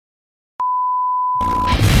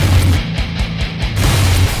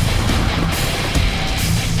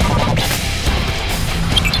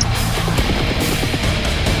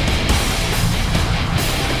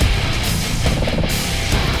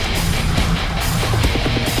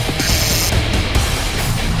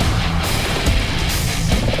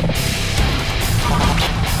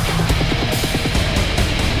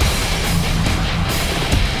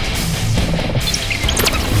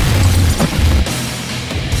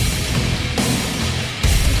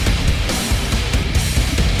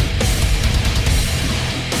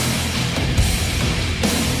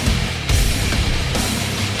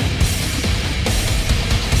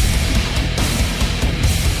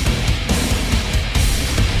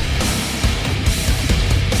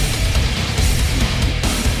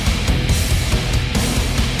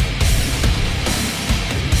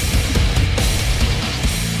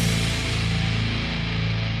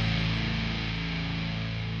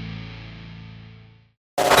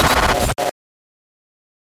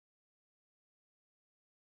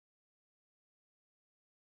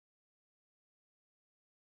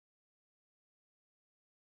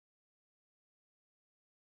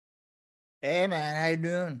Hey man, how you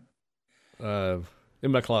doing? Uh,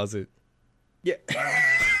 in my closet. Yeah.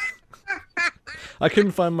 I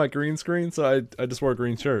couldn't find my green screen, so I just wore a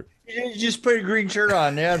green shirt. You just put a green shirt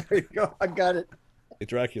on. Yeah, there you go. I got it. Hey,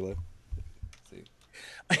 Dracula. See,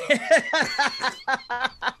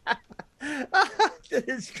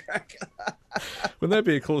 It's Dracula. wouldn't that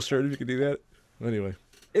be a cool shirt if you could do that? Anyway,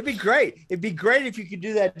 It'd be great. It'd be great if you could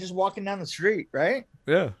do that just walking down the street, right?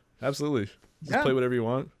 yeah, absolutely. Just Yeah. play whatever you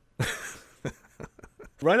want.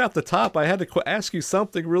 Right off the top, I had to ask you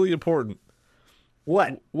something really important.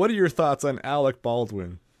 What? What are your thoughts on Alec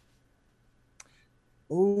Baldwin?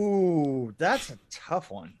 Ooh, that's a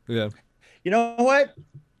tough one. Yeah. You know what?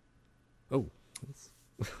 Oh.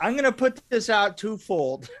 I'm gonna put this out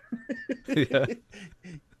twofold. Yeah.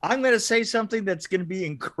 I'm gonna say something that's gonna be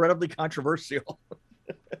incredibly controversial.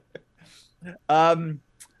 Um,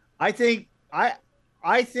 I think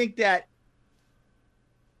I think that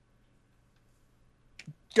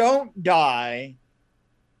don't die.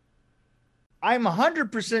 I'm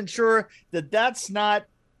 100% sure that that's not.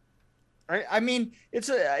 I mean, it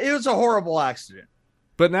was a horrible accident.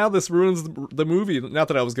 But now this ruins the movie. Not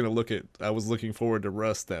that I was looking forward to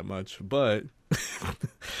Rust that much, but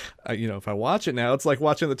if I watch it now, it's like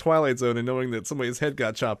watching the Twilight Zone and knowing that somebody's head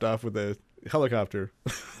got chopped off with a helicopter.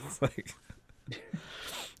 It's like,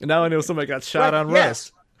 and now I know somebody got shot But on yes,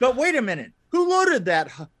 Rust. but wait a minute. Who loaded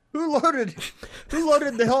that? Who loaded? Who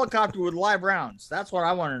loaded the helicopter with live rounds? That's what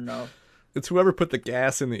I want to know. It's whoever put the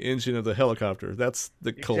gas in the engine of the helicopter. That's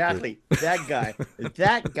the culprit. Exactly. That guy.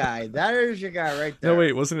 That guy. That is your guy right No, there.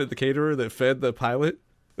 wait, wasn't it the caterer that fed the pilot?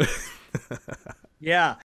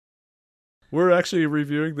 Yeah. We're actually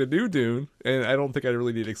reviewing the new Dune, and I don't think I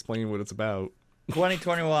really need to explain what it's about.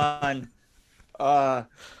 2021. Uh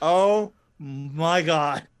oh my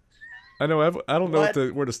God. I know I don't know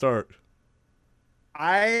What where to start.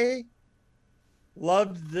 I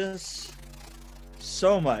loved this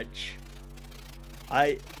so much.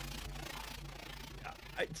 I,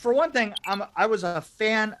 for one thing, I was a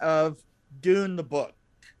fan of Dune the book,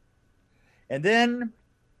 and then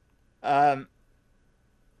um,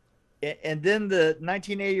 and then the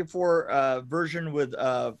 1984 version with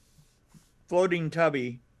Floating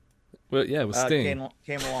Tubby Well, yeah, it was Sting.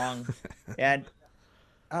 came along, and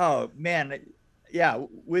oh man, yeah,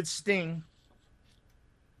 with Sting.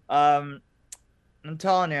 Um, I'm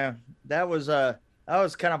telling you, that was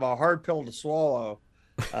kind of a hard pill to swallow.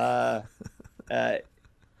 Uh, uh,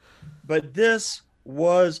 but this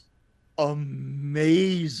was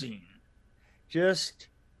amazing, just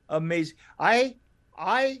amazing.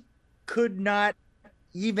 I could not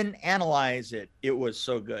even analyze it. It was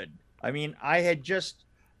so good. I mean, I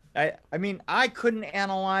mean, I couldn't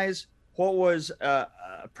analyze what was a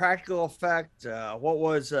practical effect, what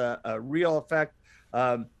was a real effect.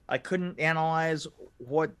 I couldn't analyze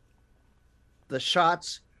what the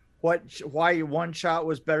shots, why one shot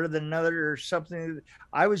was better than another or something.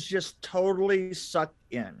 I was just totally sucked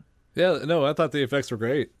in. Yeah, no, I thought the effects were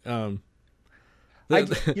great. I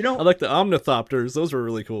you I know, like the Omnithopters; those were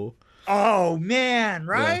really cool. oh man,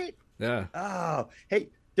 Yeah, right? yeah, Oh, hey,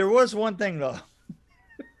 there was one thing though.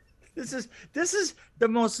 This is the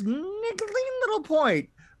most niggling little point,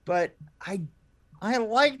 but I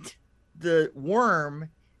liked the worm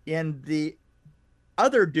in the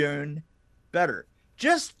other Dune better.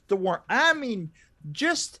 Just the worm. I mean,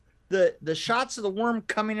 just the shots of the worm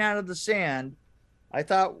coming out of the sand. I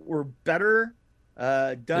thought were better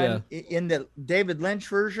yeah, done in the David Lynch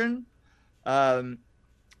version. Um,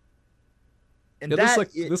 and yeah.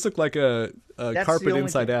 This looked like a that's the carpet only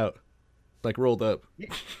inside thing. out, like rolled up.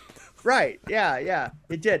 Right. Yeah. Yeah.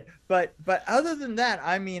 It did. But other than that,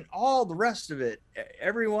 I mean, all the rest of it,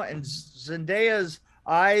 everyone and Zendaya's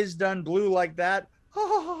eyes done blue like that.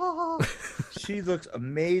 She looks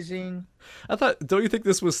amazing. I thought. Don't you think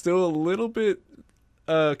this was still a little bit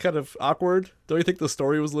kind of awkward? Don't you think the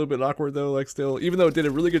story was a little bit awkward though? Like still, even though it did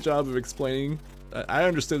a really good job of explaining, I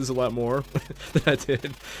understood this a lot more than I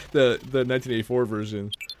did the 1984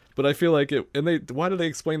 version. But I feel like it, and they why did they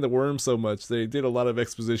explain the worms so much? They did a lot of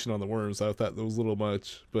exposition on the worms. So I thought that was a little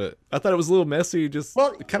much, but I thought it was a little messy, just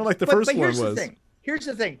Well, kind of like the but first one here's the was. thing. Here's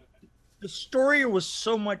the thing. The story was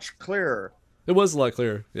so much clearer. It was a lot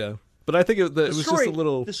clearer, yeah. But I think it was just a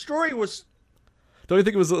little. The story was Don't you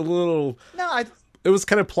think it was a little? no, I It was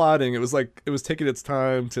kind of plodding. It was like it was taking its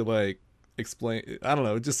time to like explain. I don't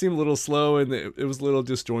know. It just seemed a little slow, and it was a little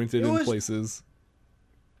disjointed it in was places.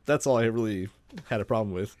 That's all I really had a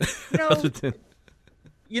problem with. you Other know than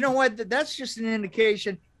you know what? That's just an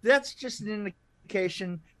indication. That's just an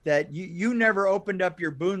indication that you never opened up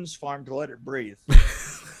your Boone's farm to let it breathe.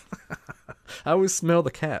 I always smell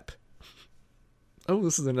the cap. Oh,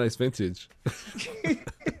 this is a nice vintage.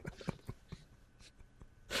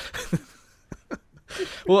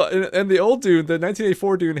 Well, and the old Dune, the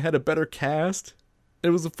 1984 Dune, had a better cast. It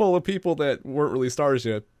was full of people that weren't really stars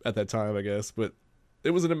yet at that time, I guess, but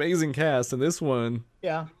it was an amazing cast. And this one,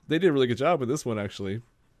 Yeah. they did a really good job with this one, actually.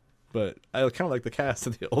 But I kind of like the cast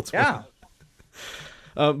of the old Yeah.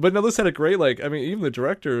 one. But no, this had a great, like, I mean, even the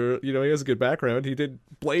director, he has a good background. He did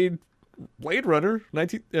Blade Runner,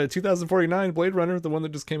 2049 Blade Runner, the one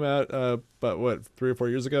that just came out about, what, 3 or 4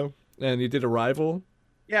 years ago? And he did Arrival.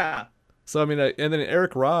 Yeah. So, I mean, and then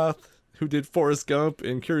Eric Roth, who did Forrest Gump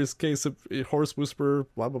and Curious Case of Horse Whisperer,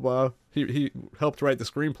 blah, blah, blah. He helped write the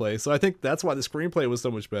screenplay. So I think that's why the screenplay was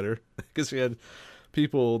so much better, because we had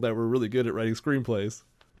people that were really good at writing screenplays.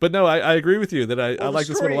 But no, I agree with you that I like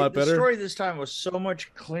this one a lot better. The story this time was so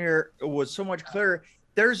much clearer. It was so much clearer.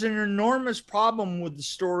 There's an enormous problem with the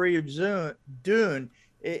story of Dune.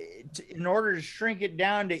 In order to shrink it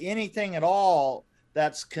down to anything at all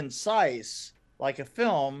that's concise, like a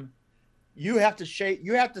film, you have to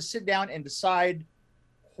sit down and decide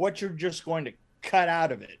what you're just going to cut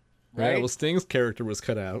out of it. Right. Yeah, well, Sting's character was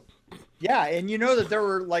cut out. Yeah, and you know that there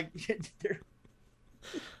were like,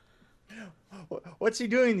 what's he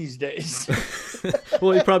doing these days?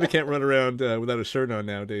 Well, he probably can't run around without a shirt on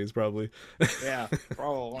nowadays, probably. Yeah,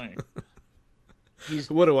 probably.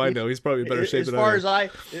 What do I know? He's probably in better shape than I am.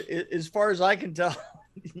 As far as I can tell,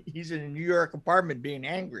 he's in a New York apartment being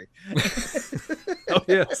angry. Oh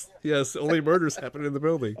yes. Only murders happen in the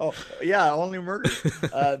building. Oh yeah, only murders.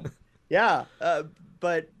 Yeah,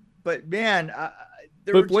 but man,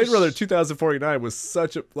 but Blade Runner 2049 was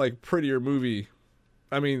such a prettier movie.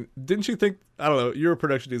 I mean, didn't you think? I don't know. You're a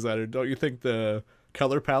production designer, don't you think the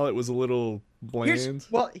color palette was a little bland?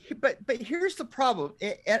 But here's the problem,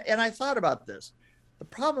 and I thought about this. The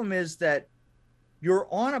problem is that you're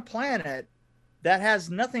on a planet that has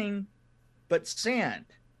nothing but sand.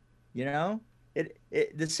 The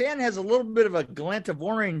sand has a little bit of a glint of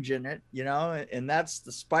orange in it, and that's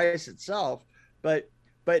the spice itself. But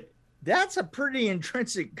that's a pretty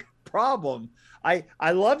intrinsic problem.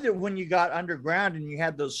 I loved it when you got underground and you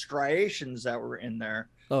had those striations that were in there.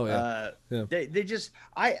 Oh yeah, yeah. They just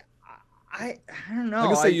I don't know. I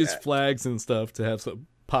guess they use flags and stuff to have some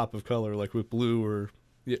pop of color, like with blue or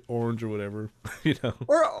orange or whatever,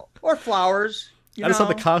 or flowers. I just thought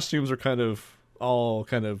the costumes are all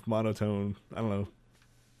kind of monotone. I don't know.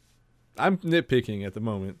 I'm nitpicking at the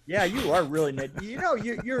moment. Yeah, you are really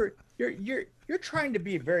you're trying to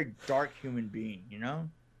be a very dark human being.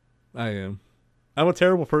 I am. I'm a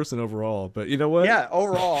terrible person overall, but you know what? Yeah,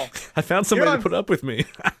 overall. I found somebody to put up with me.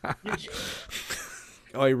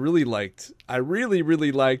 I really liked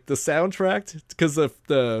the soundtrack because of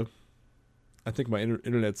the. I think my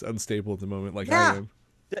internet's unstable at the moment, like I am.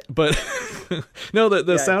 But no, the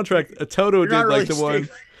soundtrack. Toto did like the one.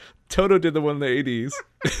 Toto did the one in the '80s.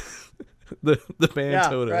 the band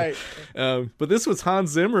Toto. Right. But this was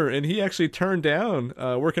Hans Zimmer, and he actually turned down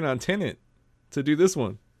working on Tenet to do this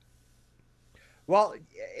one. Well,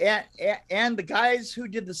 and the guys who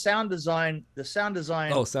did the sound design. Oh, sound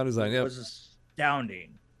design, yeah, was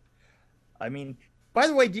astounding. I mean, by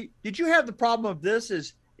the way, did you have the problem of this?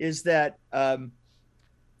 Is that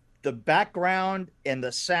the background and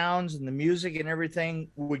the sounds and the music and everything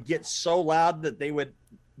would get so loud that they would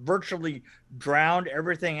virtually drown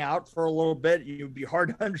everything out for a little bit. It would be hard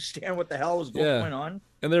to understand what the hell was going on.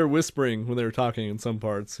 And they were whispering when they were talking in some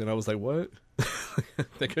parts, and I was like, "What?"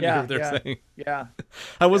 They couldn't hear what they're saying. Yeah,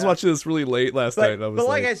 I was watching this really late last night. And I was but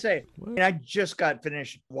like I say, I just got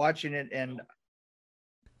finished watching it, and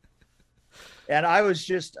I was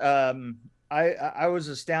just I was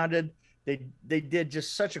astounded. They did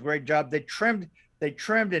just such a great job. They trimmed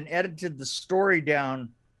and edited the story down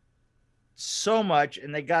so much,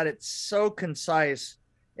 and they got it so concise.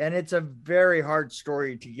 And it's a very hard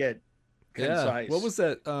story to get concise. Yeah. What was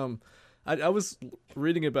that? I was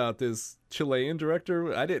reading about this Chilean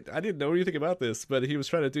director. I didn't know anything about this, but he was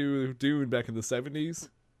trying to do Dune back in the '70s,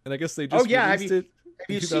 and I guess they just released it. Have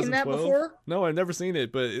you seen that before? No, I've never seen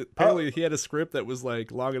it, but apparently he had a script that was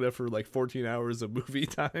long enough for 14 hours of movie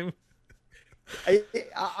time.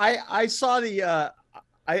 I saw the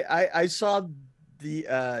I saw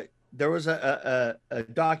the there was a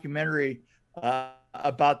documentary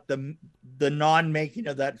about the non-making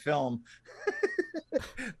of that film.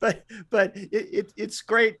 but it's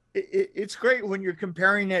great. It's great when you're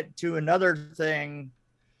comparing it to another thing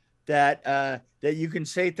that you can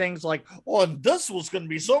say things like, "Oh, and this was going to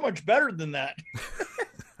be so much better than that."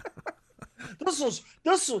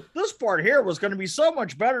 This part here was going to be so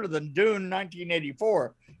much better than Dune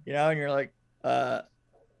 1984. And you're like,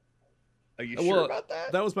 Are you sure Well, about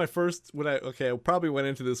that? that was my first when I probably went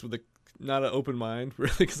into this with a not an open mind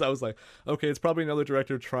really because I was like, okay, it's probably another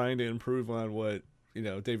director trying to improve on what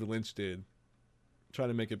David Lynch did, trying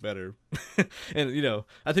to make it better. And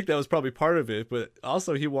I think that was probably part of it, but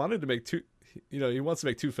also he wanted to make two. He wants to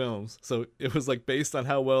make two films, so it was like based on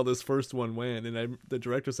how well this first one went. And the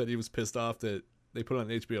director said he was pissed off that they put it on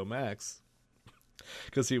HBO Max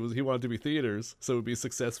because he wanted to be theaters, so it would be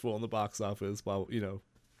successful in the box office, while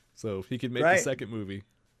so he could make the second movie,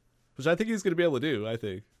 which I think he's going to be able to do. I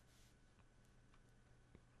think,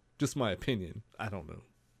 just my opinion. I don't know.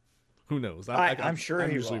 Who knows? I'm sure I'm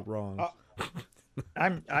he usually will. wrong.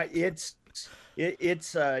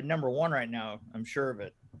 It's number one right now. I'm sure of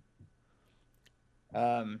it.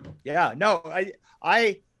 Yeah, no,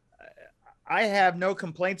 I have no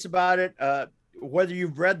complaints about it. Whether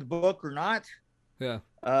you've read the book or not. Yeah.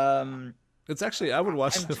 Um, It's actually, I would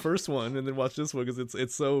watch the first one and then watch this one because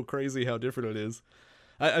it's so crazy how different it is.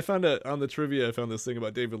 I found out on the trivia, I found this thing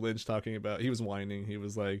about David Lynch talking about, he was whining. He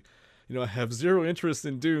was like, I have zero interest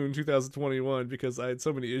in Dune 2021 because I had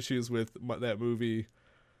so many issues with that movie.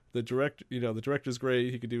 The director's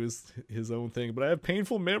great. He could do his own thing, but I have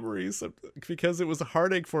painful memories because it was a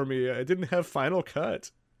heartache for me. I didn't have Final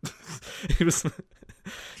Cut. It was,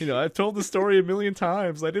 I've told the story a million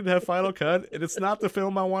times. I didn't have Final Cut, and it's not the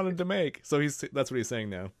film I wanted to make. So that's what he's saying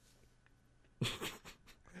now.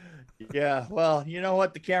 Yeah, well, you know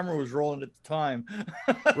what? The camera was rolling at the time.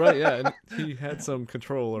 Right, yeah, and he had some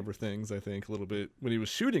control over things, I think, a little bit when he was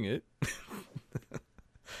shooting it.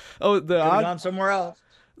 Oh, Gone somewhere else.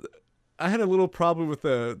 I had a little problem with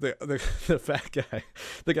the fat guy,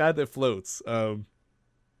 the guy that floats,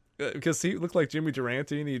 because he looked like Jimmy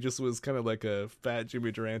Durante, and he just was kind of like a fat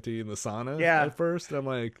Jimmy Durante in the sauna at first. And I'm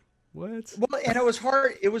like, what? Well, and it was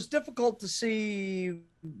hard. It was difficult to see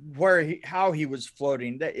how he was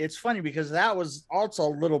floating. It's funny because that was also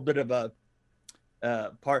a little bit of a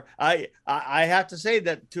part. I have to say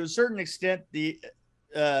that to a certain extent, the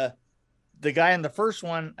guy in the first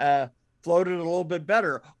one floated a little bit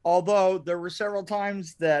better. Although there were several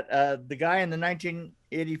times that the guy in the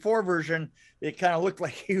 1984 version, it kind of looked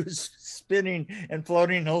like he was spinning and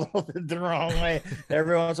floating a little bit the wrong way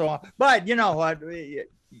every once in a while. But you know what?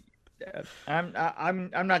 I'm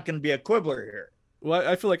not going to be a quibbler here. Well,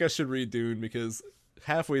 I feel like I should read Dune because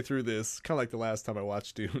halfway through this, kind of like the last time I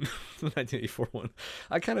watched Dune, the 1984 one,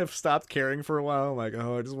 I kind of stopped caring for a while. I'm like,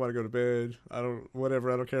 oh, I just want to go to bed. I don't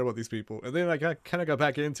care about these people. And then I kind of got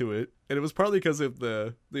back into it, and it was partly because of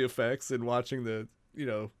the effects and watching it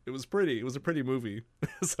was pretty. It was a pretty movie,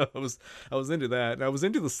 so I was into that, and I was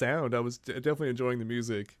into the sound. I was definitely enjoying the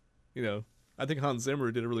music. I think Hans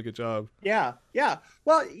Zimmer did a really good job. Yeah.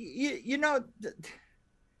 Well, the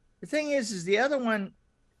thing is the other one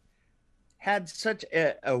had such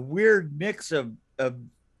a weird mix of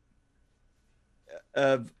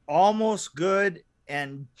almost good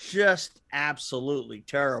and just absolutely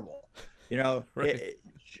terrible. Right.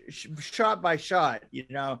 Shot by shot.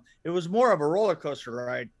 It was more of a roller coaster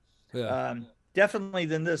ride. Yeah. Definitely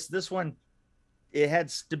than this. This one, it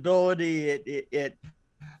had stability.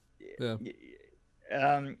 Yeah.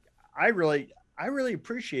 I really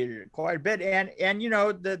appreciated it quite a bit, and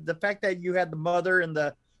the fact that you had the mother and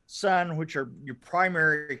the son, which are your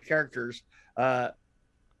primary characters, and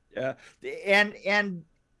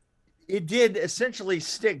it did essentially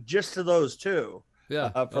stick just to those two. Yeah,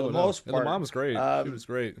 for the most part. And the mom was great. She was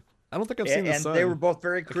great. I don't think I've seen the son. And they were both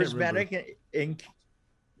very charismatic and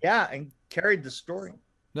carried the story.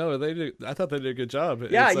 No, they did. I thought they did a good job.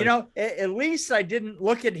 Yeah, at least I didn't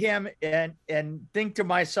look at him and think to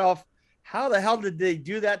myself, how the hell did they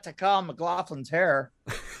do that to Kyle MacLachlan's hair?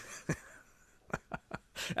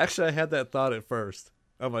 Actually, I had that thought at first.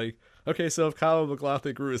 I'm like, okay, so if Kyle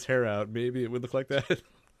MacLachlan grew his hair out, maybe it would look like that.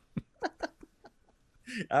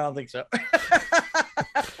 I don't think so.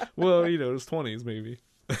 Well, his 20s maybe.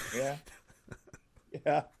 Yeah.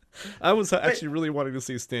 Yeah. I was actually really wanting to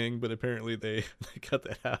see Sting, but apparently they cut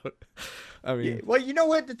that out. I mean, well, you know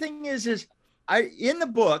what the thing is in the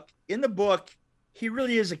book, he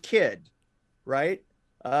really is a kid, right?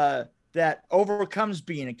 That overcomes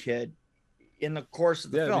being a kid in the course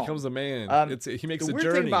of the film. Yeah, becomes a man. He makes the a weird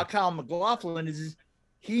journey. thing about Kyle MacLachlan is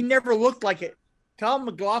he never looked like it. Kyle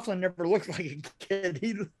MacLachlan never looked like a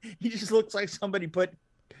kid. He just looks like somebody put,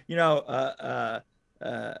 a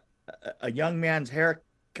young man's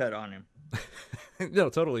haircut on him. No,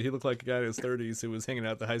 totally. He looked like a guy in his 30s who was hanging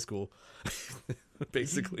out at the high school,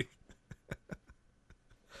 basically.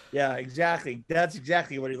 Yeah, exactly. That's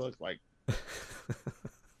exactly what he looked like.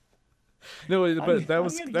 No, but that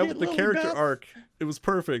was the character arc. It was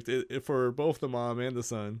perfect for both the mom and the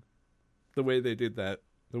son. the way they did that,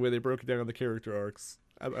 the way they broke it down on the character arcs.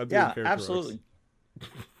 I'm doing Yeah, character absolutely.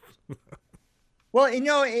 arcs. Well, in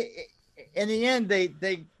the end,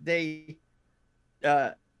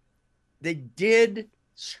 uh, they did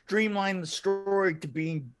streamline the story to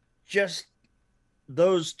being just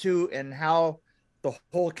those two, and how the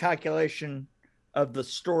whole calculation of the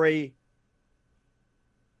story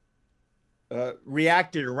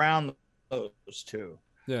reacted around those two.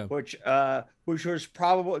 Yeah. Which was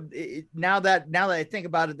probably, now that I think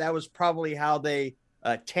about it, that was probably how they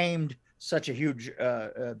tamed such a huge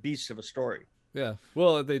beast of a story. Yeah.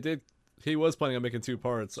 Well, they did. He was planning on making 2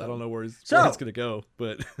 parts. I don't know where it's gonna go,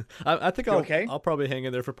 but I think I'll probably hang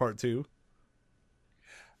in there for part 2.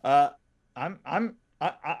 I'm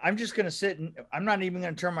just gonna sit, and I'm not even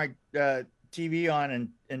gonna turn my TV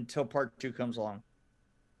on until part 2 comes along.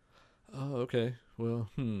 Oh, okay. Well,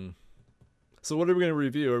 So what are we going to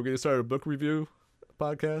review? Are we going to start a book review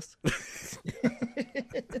podcast?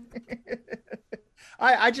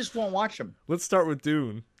 I just won't watch them. Let's start with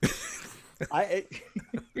Dune.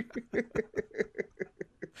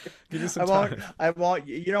 Give me some time. I won't.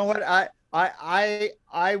 You know what?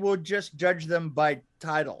 I will just judge them by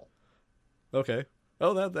title. Okay.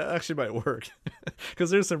 Oh, that actually might work, because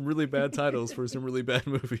there's some really bad titles for some really bad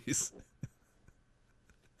movies.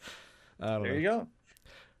 I don't know. There you go.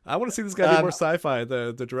 I want to see this guy do more sci-fi.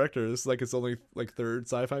 The director, this is like his only like 3rd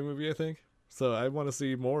sci-fi movie, I think. So I want to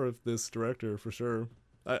see more of this director for sure.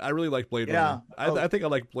 I really like Blade Runner. I think I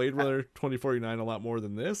like Blade Runner 2049 a lot more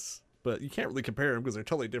than this, but you can't really compare them because they're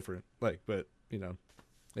totally different. But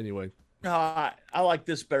anyway. No, I like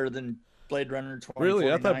this better than Blade Runner 2049.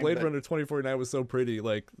 Really, I thought Blade Runner 2049 was so pretty.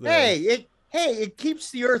 Like, it keeps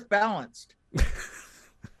the Earth balanced.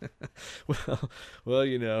 well,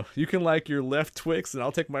 you can like your left Twix, and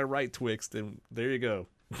I'll take my right Twix, and there you go.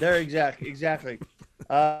 There, exactly.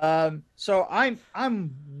 So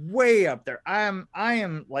I'm way up there. I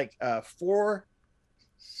am like 4-7.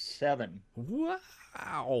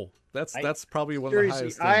 Wow, that's probably one of the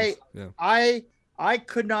highest things. I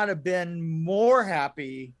could not have been more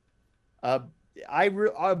happy.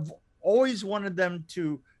 I've always wanted them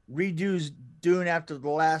to redo Dune after the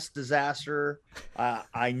last disaster.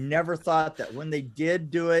 I never thought that when they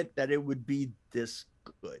did do it, that it would be this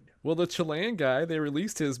good. Well, the Chilean guy, they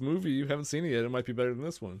released his movie. You haven't seen it yet. It might be better than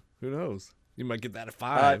this one. Who knows? You might get that a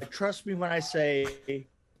 5. Trust me when I say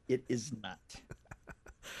it is not.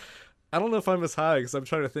 I don't know if I'm as high, because I'm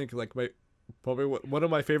trying to think. Like, probably one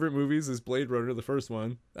of my favorite movies is Blade Runner, the first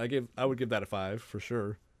one. I would give that a 5 for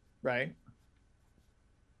sure. Right.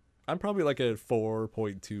 I'm probably like a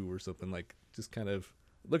 4.2 or something. Like, just kind of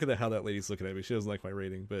look at how that lady's looking at me. She doesn't like my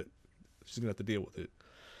rating, but she's gonna have to deal with it.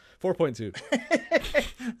 4.2.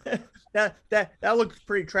 that looks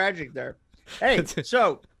pretty tragic there. Hey,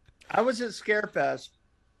 so I was at Scarefest.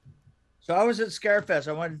 I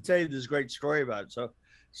wanted to tell you this great story about it. So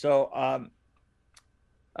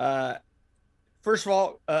first of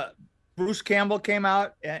all, Bruce Campbell came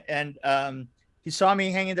out, and he saw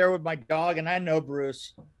me hanging there with my dog, and I know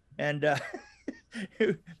Bruce, and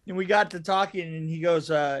and we got to talking, and he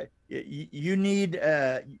goes, "You need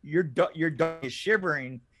your dog is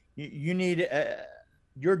shivering. You need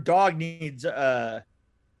your dog needs a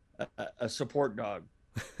support dog."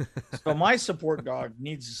 So my support dog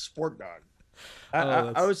needs a support dog.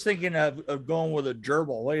 I was thinking of going with a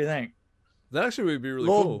gerbil. What do you think? That actually would be really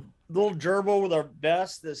cool. Little gerbil with a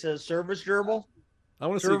vest that says service gerbil. I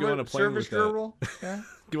want to see you go on a plane with gerbil. that. Yeah.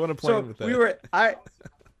 You want to plane with that? We were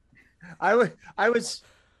I was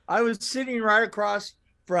sitting right across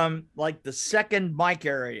from like the second mic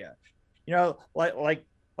area.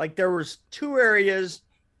 Like there was 2 areas.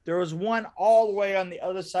 There was one all the way on the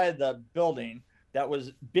other side of the building that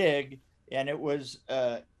was big, and it was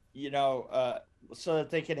so that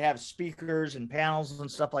they could have speakers and panels and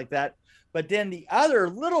stuff like that. But then the other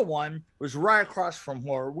little one was right across from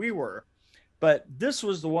where we were. But this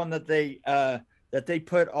was the one that they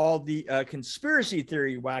put all the conspiracy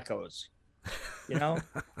theory wackos,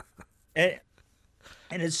 and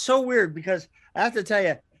it's so weird, because I have to tell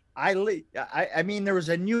you, I mean, there was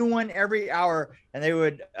a new one every hour, and they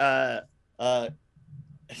would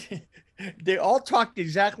they all talked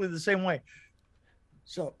exactly the same way.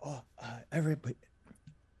 So everybody,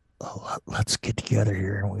 let's get together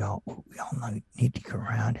here, and we all need to go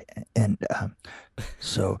around, and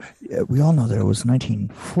so we all know that it was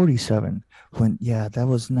 1947 when that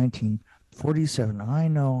was 1947. I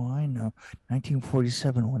know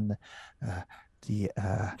 1947 when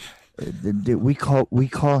we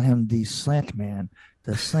call him the Slant Man.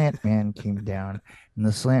 The Slant Man came down, and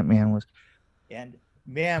the Slant Man was, and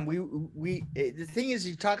man, the thing is,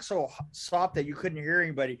 he talked so soft that you couldn't hear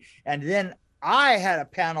anybody, and then I had a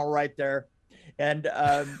panel right there, and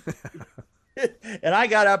and I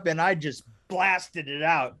got up and I just blasted it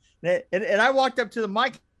out, and I walked up to the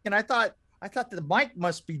mic, and I thought the mic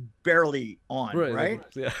must be barely on, right?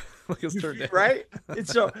 Like, yeah, like it's turned down. Right. And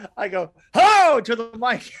so I go, "Oh!" to the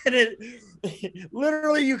mic, and it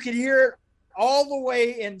literally, you could hear it all the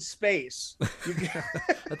way in space.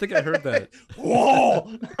 I think I heard that.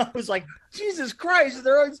 Whoa! I was like, Jesus Christ!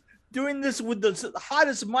 They're always doing this with the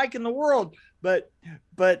hottest mic in the world. But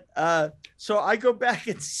so I go back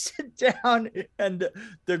and sit down, and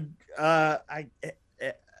I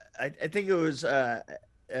think it was the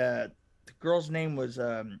girl's name was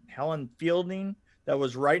Helen Fielding, that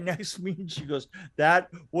was right next to me, and she goes, "That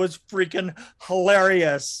was freaking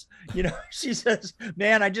hilarious." You know, she says,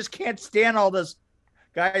 "Man, I just can't stand all this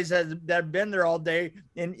guys that have been there all day,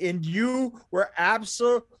 and you were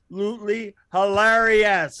absolutely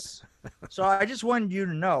hilarious." So I just wanted you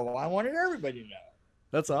to know. I wanted everybody to know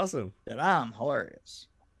That's awesome. that I'm hilarious.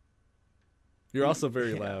 You're also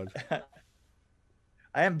very loud.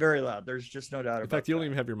 I am very loud. There's just no doubt about it. In fact, you don't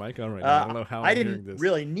even have your mic on right now. I don't know how I I'm didn't hearing this.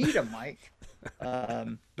 really need a mic,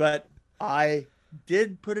 but I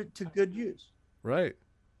did put it to good use. Right.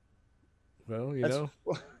 Well, you know.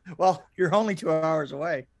 Well, you're only 2 hours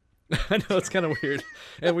away. I know, it's kind of weird.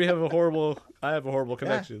 And I have a horrible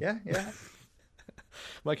connection. Yeah.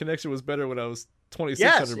 My connection was better when I was 2,600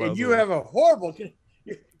 Yes, miles and you away. have a horrible.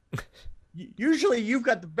 Usually, you've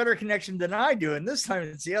got the better connection than I do, and this time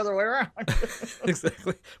it's the other way around.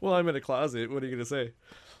 Exactly. Well, I'm in a closet. What are you gonna say?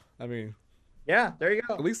 I mean, Yeah, there you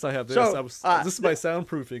go. at least I have this. So, This is my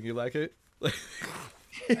soundproofing. You like it?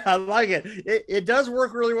 I like it. It does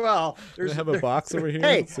work really well. I have a box over here.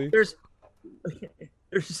 Hey, Let's see. there's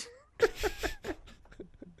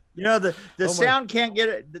you know, the my- sound can't get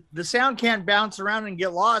it. The sound can't bounce around and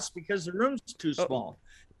get lost because the room's too small.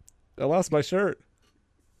 I lost my shirt.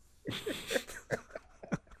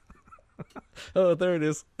 Oh, there it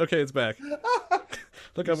is. Okay, it's back.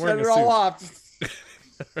 Look, I'm Set wearing a it suit. all off.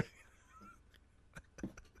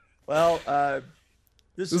 Well,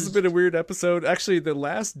 this This has been a weird episode. Actually, the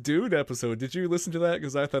last Dune episode, did you listen to that?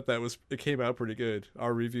 Because I thought it came out pretty good.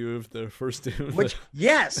 Our review of the first Dune. which,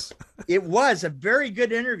 yes, it was a very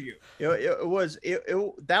good interview.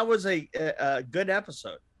 That was a good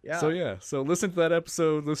episode. Yeah. So listen to that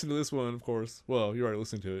episode. Listen to this one, of course. Well, you already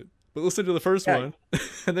listened to it, but listen to the first Yeah. one,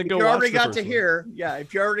 and then if go you watch already the got first to one. hear,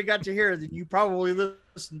 if you already got to hear, then you probably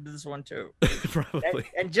listened to this one too. Probably.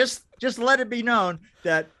 And just let it be known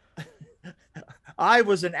that I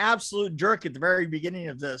was an absolute jerk at the very beginning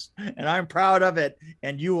of this, and I'm proud of it.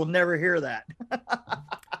 And you will never hear that.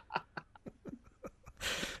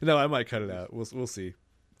 No, I might cut it out. We'll see.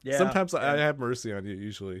 Yeah. Sometimes I have mercy on you.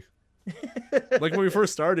 Usually, like when we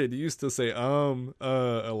first started, you used to say a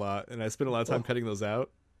lot, and I spent a lot of time cutting those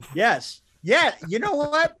out. Yes. Yeah. You know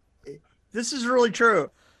what? This is really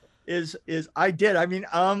true. Is I did. I mean,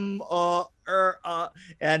 and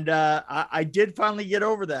I did finally get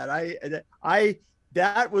over that.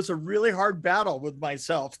 That was a really hard battle with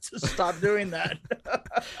myself to stop doing that.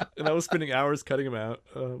 And I was spending hours cutting them out.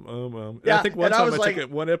 And Yeah, I think one and I time was I like- took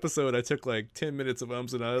one episode. I took like 10 minutes of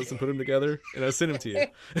ums and ahs and put them together, and I sent them to you.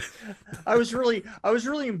 I was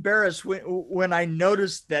really embarrassed when I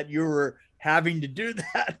noticed that you were having to do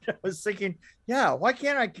that. I was thinking, yeah, why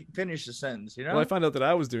can't I finish the sentence? You know? Well, I found out that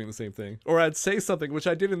I was doing the same thing, or I'd say something, which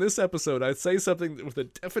I did in this episode. I'd say something with a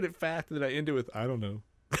definite fact that I ended with I don't know,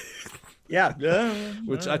 yeah.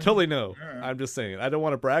 which I totally know. I'm just saying. I don't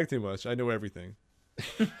want to brag too much. I know everything.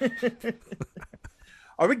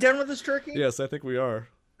 Are we done with this turkey? Yes, I think we are.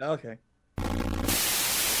 Okay.